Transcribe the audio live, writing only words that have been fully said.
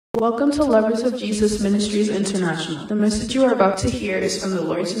Welcome to Lovers of Jesus Ministries International. The message you are about to hear is from the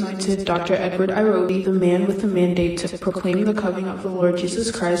Lord's Anointed Dr. Edward Irobi, the man with the mandate to proclaim the coming of the Lord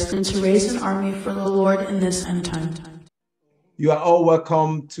Jesus Christ and to raise an army for the Lord in this end time. You are all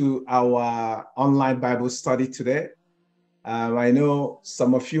welcome to our online Bible study today. I know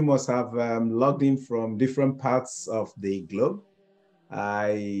some of you must have logged in from different parts of the globe.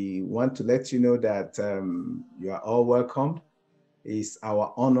 I want to let you know that you are all welcomed. It's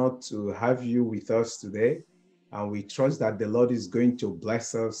our honor to have you with us today, and we trust that the Lord is going to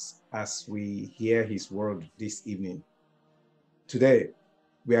bless us as we hear his word this evening. Today,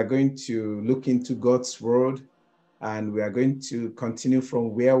 we are going to look into God's word, and we are going to continue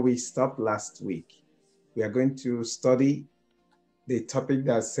from where we stopped last week. We are going to study the topic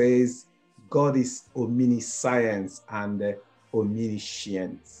that says God is omniscience and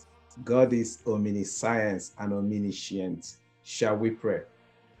omniscient. God is omniscience and omniscient. Shall we pray?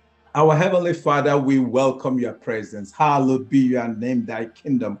 Our Heavenly Father, we welcome your presence. Hallowed be your name, thy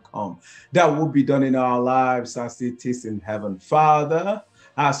kingdom come. That will be done in our lives as it is in heaven. Father,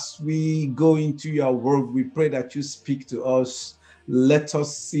 as we go into your word, we pray that you speak to us. Let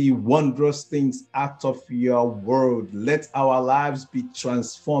us see wondrous things out of your word. Let our lives be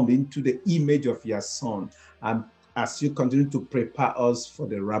transformed into the image of your Son. And as you continue to prepare us for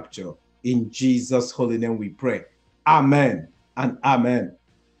the rapture, in Jesus' holy name we pray. Amen and amen.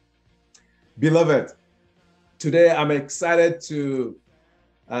 Beloved, today I'm excited to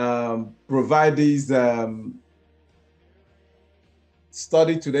provide this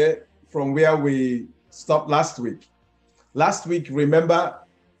study today from where we stopped last week. Last week, remember,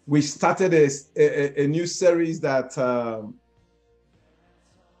 we started a new series that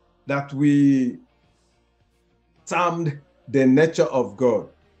we termed The Nature of God.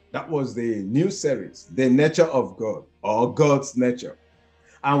 That was the new series, The Nature of God, or God's Nature.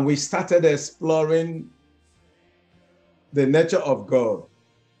 And we started exploring the nature of God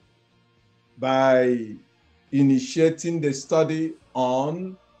by initiating the study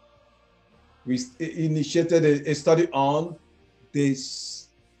on, we initiated a study on the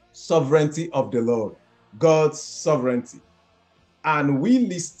sovereignty of the Lord, God's sovereignty. And we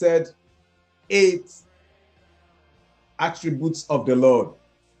listed 8 attributes of the Lord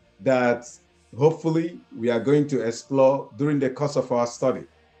that hopefully we are going to explore during the course of our study.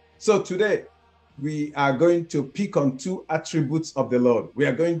 So today, we are going to pick on 2 attributes of the Lord. We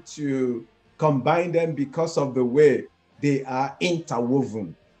are going to combine them because of the way they are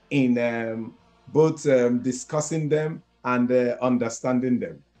interwoven in both discussing them and understanding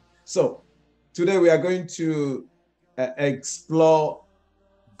them. So today we are going to explore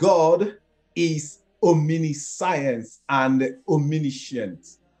God is omniscience and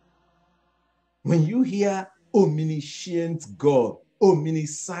omniscient. When you hear omniscient God,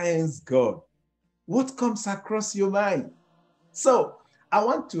 omniscience God, what comes across your mind? So I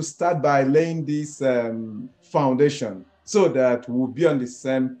want to start by laying this foundation so that we'll be on the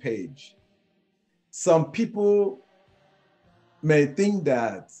same page. Some people may think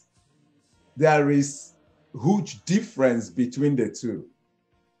that there is huge difference between the two.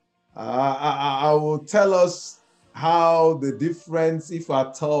 I will tell us how the difference, if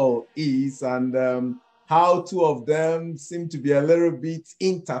at all, is, and how 2 of them seem to be a little bit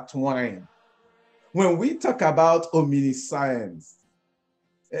intertwined. When we talk about omniscience,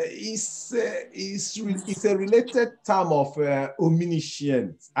 it's a related term of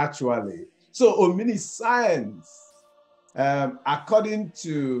omniscient, actually. So omniscience, according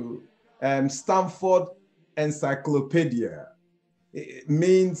to Stanford Encyclopedia, it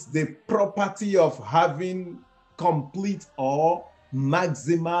means the property of having complete or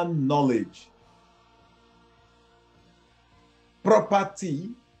maximum knowledge.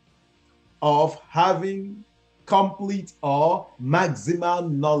 Property of having complete or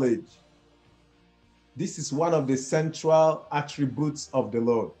maximum knowledge. This is one of the central attributes of the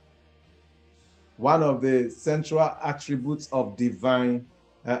Lord. One of the central attributes of divine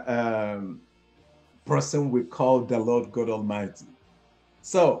person we call the Lord God Almighty.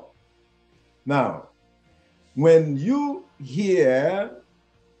 So, now, when you hear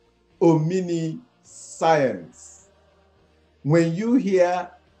omniscience, when you hear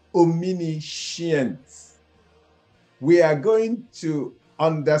omniscient, we are going to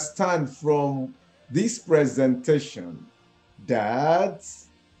understand from this presentation that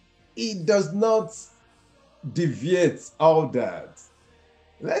it does not deviate all that.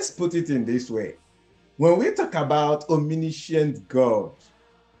 Let's put it in this way. When we talk about omniscient God,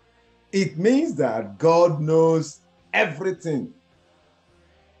 it means that God knows everything.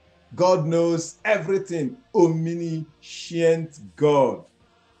 God knows everything. Omniscient God.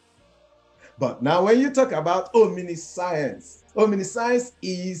 But now when you talk about omniscience, omniscience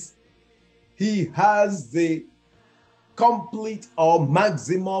is he has the complete or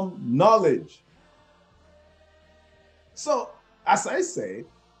maximum knowledge. So, as I said,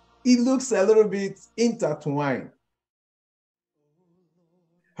 it looks a little bit intertwined.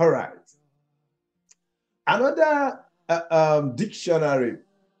 All right. Another dictionary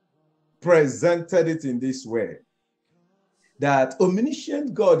presented it in this way, that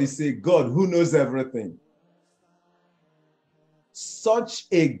omniscient God is a God who knows everything. Such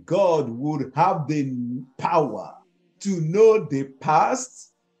a God would have the power to know the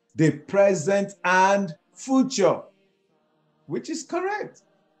past, the present, and future, which is correct.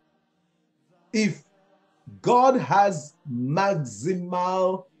 If God has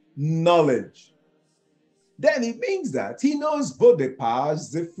maximal knowledge, then it means that he knows both the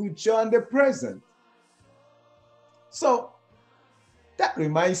past, the future, and the present. So that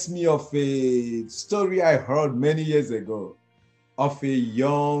reminds me of a story I heard many years ago of a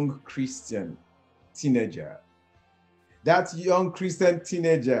young Christian teenager. That young Christian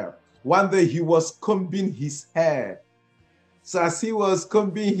teenager, one day he was combing his hair. So as he was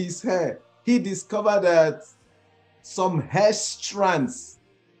combing his hair, he discovered that some hair strands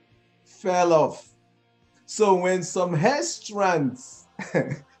fell off. So when some hair strands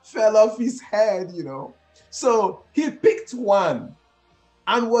fell off his head, so he picked one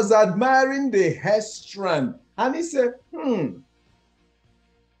and was admiring the hair strand. And he said,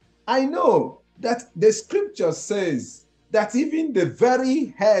 I know that the scripture says that even the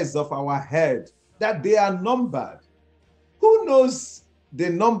very hairs of our head, that they are numbered. Who knows the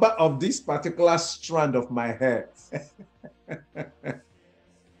number of this particular strand of my hair?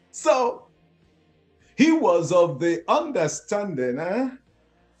 So he was of the understanding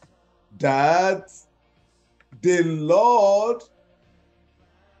that the Lord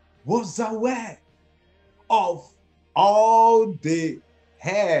was aware of all the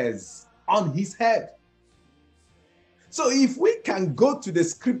hairs on his head. So if we can go to the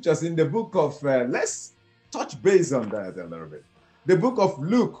scriptures in the book of, let's touch base on that a little bit. The book of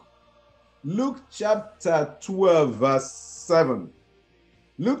Luke, Luke chapter 12, verse 7.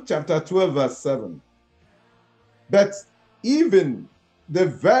 Luke chapter 12, verse 7. But even the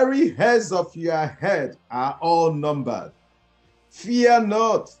very hairs of your head are all numbered. Fear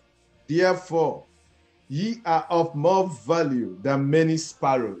not, therefore, ye are of more value than many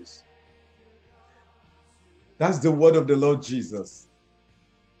sparrows. That's the word of the Lord Jesus,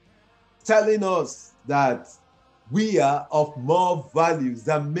 telling us that we are of more value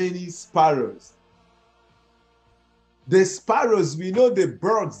than many sparrows. The sparrows, we know the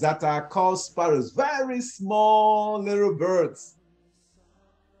birds that are called sparrows, very small little birds.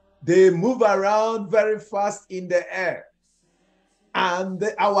 They move around very fast in the air. And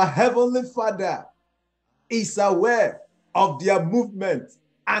our Heavenly Father is aware of their movement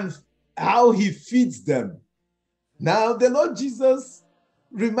and how he feeds them. Now, the Lord Jesus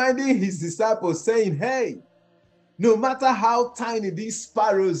reminding his disciples, saying, hey, no matter how tiny these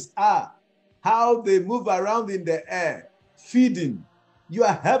sparrows are, how they move around in the air, feeding,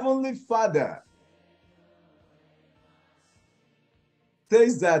 your Heavenly Father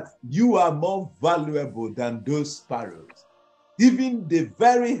says that you are more valuable than those sparrows. Even the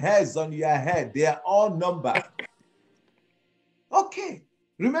very hairs on your head, they are all numbered. Okay,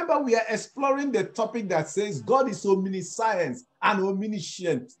 remember we are exploring the topic that says God is omniscience and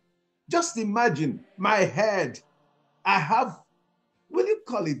omniscient. Just imagine my head. I have, will you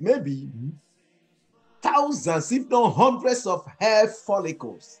call it maybe thousands, if not hundreds of hair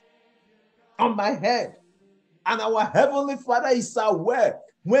follicles on my head. And our Heavenly Father is aware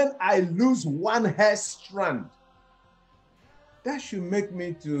when I lose one hair strand. That should make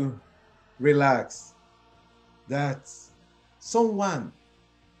me to relax, that someone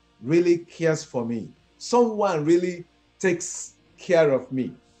really cares for me. Someone really takes care of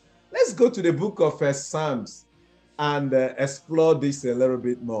me. Let's go to the book of Psalms and explore this a little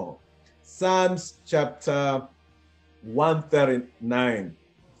bit more. Psalms chapter 139,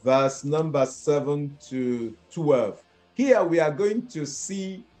 verse number 7 to 12. Here we are going to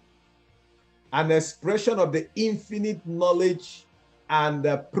see an expression of the infinite knowledge and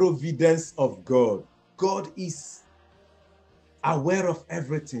providence of God. God is aware of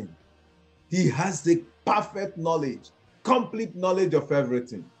everything. He has the perfect knowledge, complete knowledge of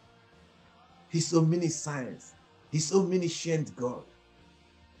everything. He's omniscience. He's omniscient God.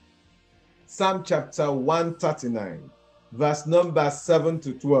 Psalm chapter 139, verse number 7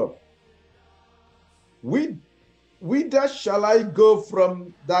 to 12. Whither shall I go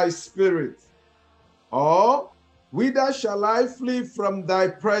from thy spirit? Or whither shall I flee from thy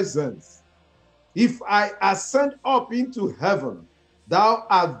presence? If I ascend up into heaven, thou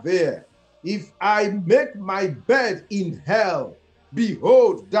art there. If I make my bed in hell,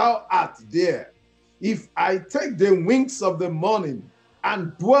 behold, thou art there. If I take the wings of the morning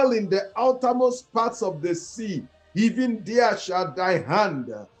and dwell in the outermost parts of the sea, even there shall thy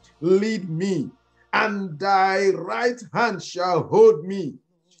hand lead me, and thy right hand shall hold me.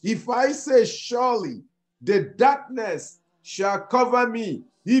 If I say, surely the darkness shall cover me,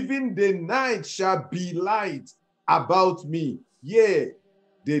 even the night shall be light about me. Yea,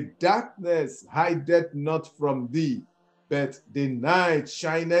 the darkness hideth not from thee, but the night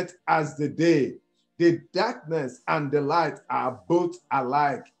shineth as the day. The darkness and the light are both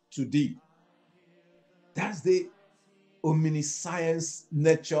alike to thee. That's the omniscience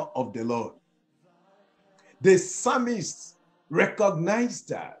nature of the Lord. The psalmist recognized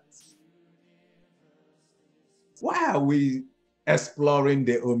that. Why are we exploring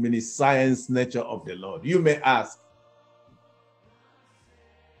the omniscience nature of the Lord? You may ask,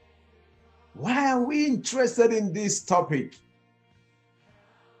 why are we interested in this topic?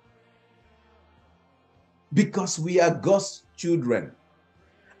 Because we are God's children.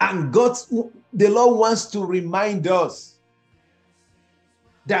 And the Lord wants to remind us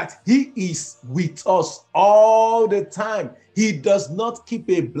that He is with us all the time. He does not keep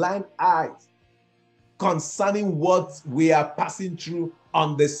a blind eye concerning what we are passing through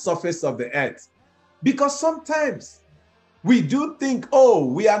on the surface of the earth. Because sometimes we do think, oh,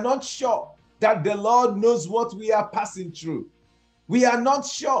 we are not sure that the Lord knows what we are passing through. We are not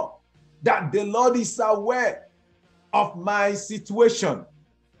sure that the Lord is aware of my situation.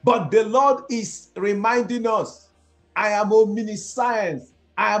 But the Lord is reminding us, I am omniscient,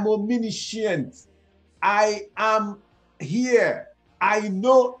 I am omniscient, I am here. I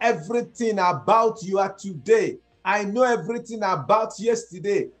know everything about you today. I know everything about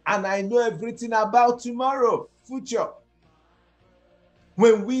yesterday, and I know everything about tomorrow, future.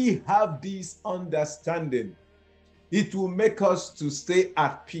 When we have this understanding, it will make us to stay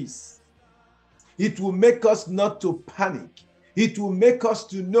at peace. It will make us not to panic. It will make us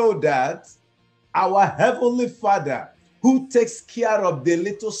to know that our Heavenly Father, who takes care of the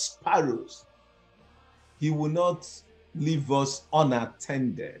little sparrows, He will not leave us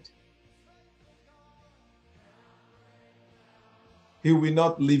unattended. He will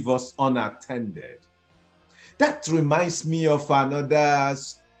not leave us unattended. That reminds me of another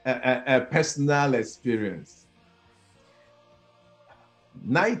personal experience.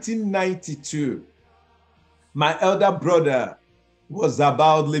 1992, my elder brother was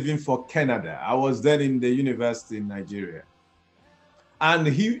about leaving for Canada. I was then in the university in Nigeria. And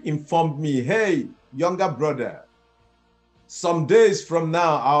he informed me, hey, younger brother, some days from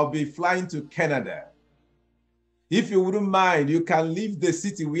now, I'll be flying to Canada. If you wouldn't mind, you can leave the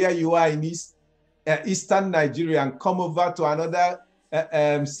city where you are in eastern Nigeria and come over to another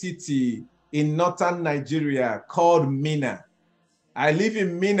city in northern Nigeria called Minna. I live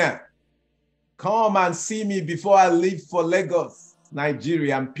in Minna. Come and see me before I leave for Lagos,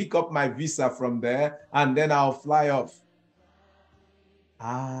 Nigeria, and pick up my visa from there, and then I'll fly off.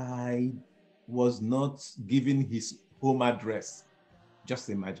 I was not given his home address. Just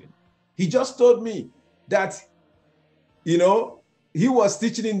imagine. He just told me that, you know, he was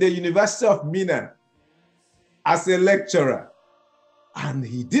teaching in the University of Minna as a lecturer, and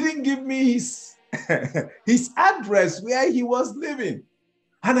he didn't give me his, his address where he was living.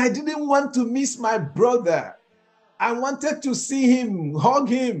 And I didn't want to miss my brother. I wanted to see him, hug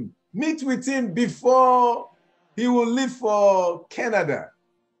him, meet with him before he will leave for Canada.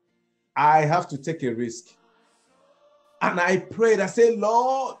 I have to take a risk. And I prayed, I said,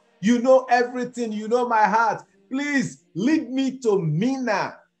 Lord, you know everything, you know my heart. Please lead me to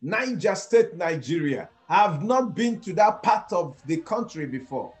Minna, Niger State, Nigeria. I have not been to that part of the country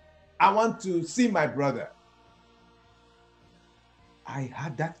before. I want to see my brother. I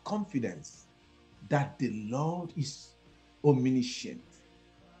had that confidence that the Lord is omniscient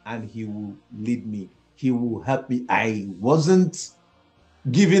and He will lead me. He will help me. I wasn't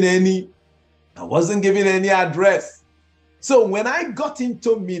given any address. So when I got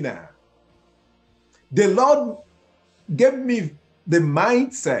into Minna, the Lord gave me the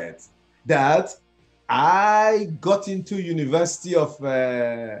mindset that I got into University of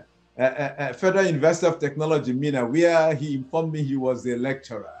Federal University of Technology, Minna, where he informed me he was a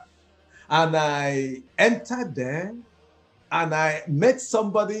lecturer. And I entered there and I met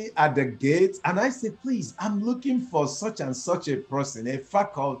somebody at the gate and I said, please, I'm looking for such and such a person, a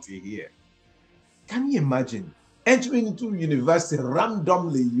faculty here. Can you imagine entering into university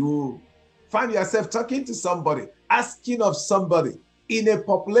randomly? You find yourself talking to somebody, asking of somebody. in a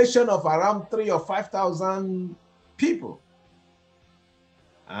population of around 3,000 or 5,000 people.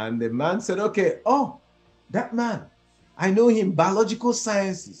 And the man said, okay, oh, that man, I know him, biological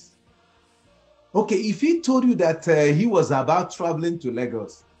sciences. Okay, if he told you that he was about traveling to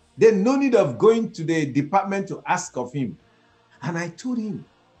Lagos, then no need of going to the department to ask of him. And I told him,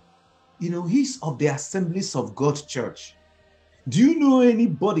 you know, he's of the Assemblies of God Church. Do you know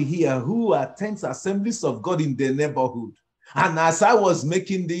anybody here who attends Assemblies of God in the neighborhood? And as I was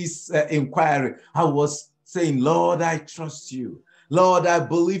making this inquiry, I was saying, Lord, I trust you. Lord, I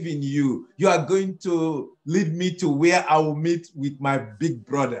believe in you. You are going to lead me to where I will meet with my big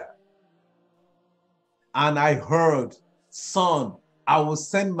brother. And I heard, son, I will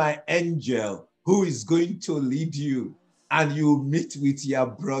send my angel who is going to lead you, and you meet with your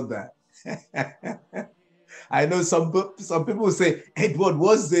brother. I know some people say, Edward,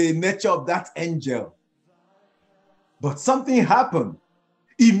 what's the nature of that angel? But something happened.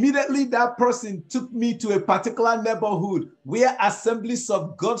 Immediately, that person took me to a particular neighborhood where Assemblies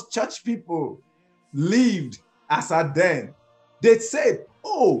of God Church people lived as at then. They said,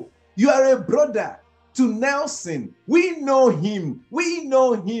 oh, you are a brother to Nelson. We know him. We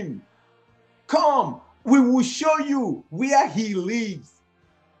know him. Come, we will show you where he lives.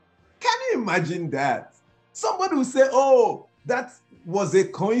 Can you imagine that? Somebody will say, oh, that was a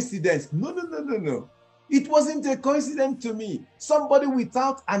coincidence. No, no, no, no, no. It wasn't a coincidence to me. Somebody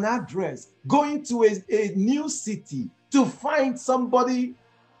without an address going to a new city to find somebody,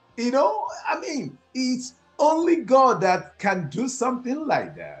 you know, I mean, it's only God that can do something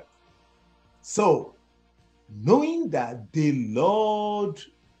like that. So, knowing that the Lord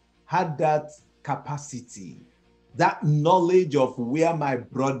had that capacity, that knowledge of where my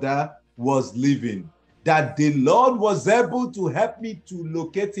brother was living, that the Lord was able to help me to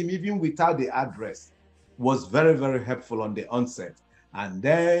locate him even without the address, was very, very helpful on the onset. And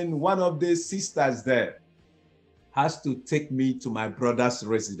then one of the sisters there has to take me to my brother's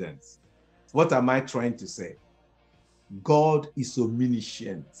residence. What am I trying to say? God is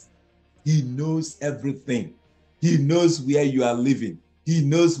omniscient. He knows everything. He knows where you are living. He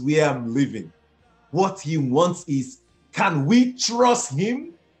knows where I'm living. What he wants is, can we trust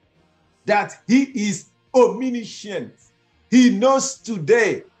him that he is omniscient? He knows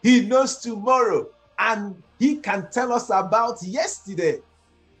today, he knows tomorrow, and he can tell us about yesterday.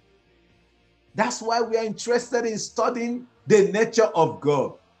 That's why we are interested in studying the nature of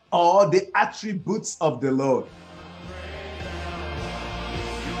God or the attributes of the Lord.